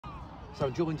So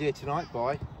I'm joined here tonight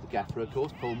by the gaffer, of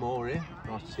course, Paul Moore here.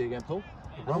 Nice to see you again, Paul.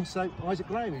 And also Isaac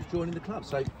Graham, who's joining the club.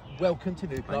 So welcome to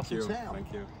Newcastle Town.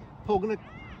 Thank you. Paul, I'm going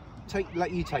to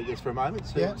let you take this for a moment.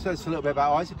 So tell us a little bit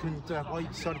about Isaac and why you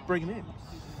decided to bring him in.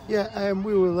 Yeah,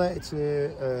 we were related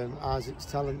to Isaac's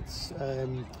talents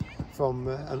from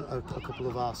a couple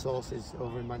of our sources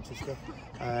over in Manchester,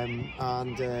 and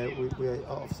we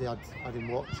obviously had him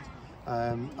watched,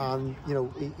 and you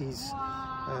know he's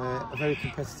a very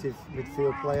competitive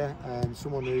midfield player,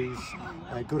 someone who's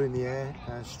good in the air,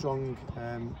 strong,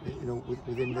 you know,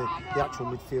 within the actual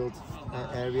midfield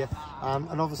area,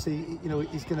 and obviously, you know,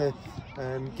 he's going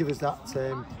to give us that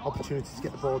opportunity to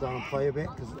get the ball down and play a bit,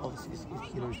 because obviously,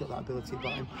 you know, he's got that ability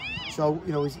about him. So,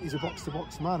 you know, he's a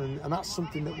box-to-box man, and that's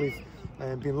something that we've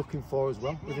been looking for as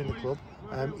well within the club.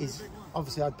 He's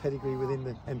obviously had pedigree within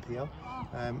the NPL.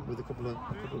 With a couple of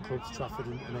clubs, Trafford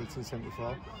in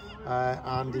 1874,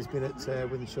 and he's been at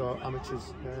Wythenshawe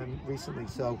Amateurs recently.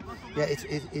 So yeah, it's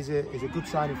a good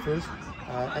signing for us.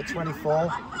 At 24,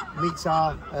 meets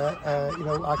our you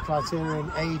know, our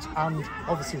criterion, age and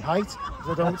obviously height.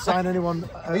 Because I don't sign anyone.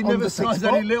 He never signs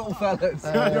any little fellas.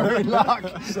 You're in luck.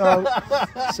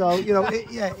 So you know,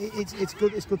 it's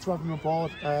good. It's good to have him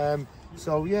aboard.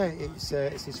 So yeah,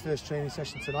 it's his first training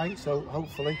session tonight. So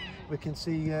hopefully we can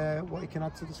see what he can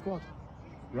add to the squad.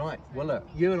 Right. Well, look,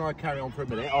 you and I carry on for a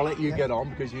minute. I'll let you get on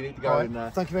because you need to go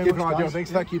and thank you very much, guys.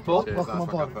 Things. Thank you, Paul. Cheers,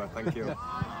 welcome on board. Thank you.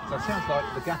 So it sounds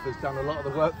like the gaffer's done a lot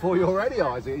of the work for you already,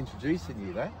 Isaac, introducing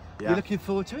you there. Yeah. You're looking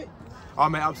forward to it? Oh,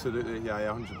 mate, absolutely. Yeah,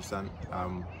 100%.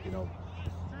 You know,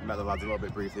 met the lads a little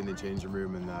bit briefly in the changing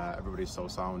room, and everybody's so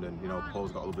sound, and you know,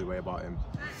 Paul's got a lovely way about him.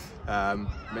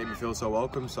 Made me feel so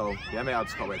welcome. So yeah, mate, I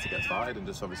just can't wait to get started and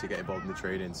just obviously get involved in the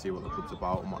training, see what the club's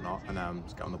about and whatnot, and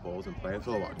just get on the balls and play. It's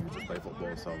all about just play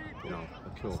football. So you know,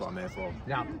 that's what I'm here for.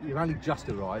 Now you've only just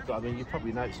arrived, but I mean, you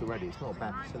probably noticed already. It's not a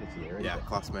bad facility here, is it? Yeah,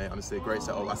 class, mate. Honestly, a great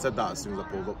setup. I said that as soon as I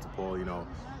pulled up to Paul. You know,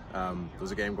 there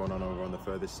was a game going on over on the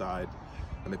furthest side,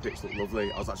 and the pitch looked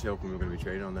lovely. I was actually hoping we were going to be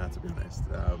training on there, to be honest.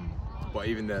 But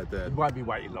even the you won't be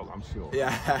waiting long, I'm sure.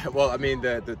 Yeah, well, I mean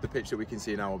the pitch that we can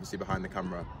see now, obviously behind the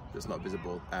camera, that's not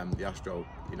visible. The Astro,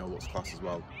 you know, looks class as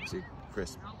well. Obviously,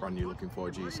 crisp, brand new looking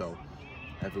 4G. So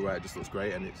everywhere it just looks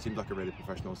great, and it seems like a really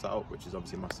professional setup, which is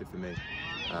obviously massive for me.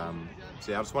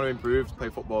 So yeah, I just want to improve, play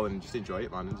football, and just enjoy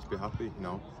it, man, and just be happy. You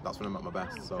know, that's when I'm at my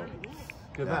best. So.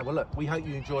 Good man. Well, look, we hope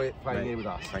you enjoy it playing here with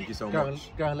us. Thank you so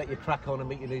much. Go and let you crack on and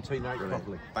meet your new teammates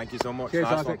properly. Thank you so much. Cheers,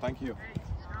 nice Isaac. one. Thank you.